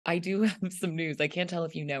I do have some news. I can't tell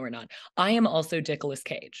if you know or not. I am also Dickolas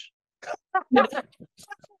Cage.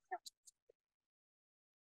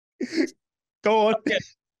 Go on.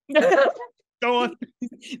 Go on.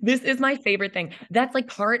 This is my favorite thing. That's like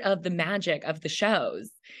part of the magic of the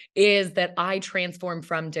shows is that I transform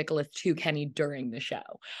from Dickolas to Kenny during the show.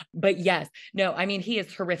 But yes, no, I mean, he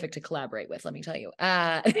is horrific to collaborate with, let me tell you.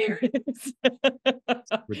 There is.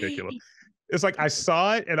 Ridiculous. It's like I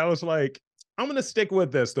saw it and I was like, I'm gonna stick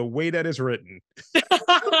with this the way that is written. This is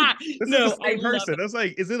the No, I same love person. I was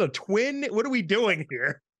like, is it a twin? What are we doing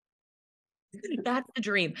here? That's the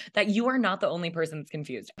dream, that you are not the only person that's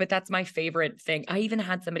confused, but that's my favorite thing. I even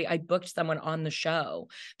had I booked someone on the show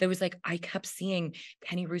that was like, I kept seeing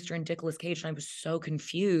Kenny Rooster and Dickolas Cage, and I was so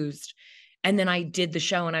confused. And then I did the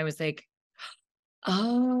show and I was like,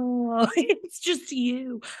 oh, it's just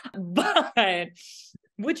you. But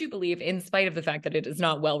would you believe, in spite of the fact that it is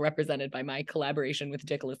not well represented by my collaboration with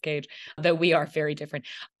Dickolas Cage, though we are very different,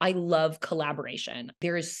 I love collaboration.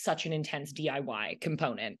 There is such an intense DIY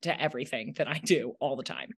component to everything that I do all the time.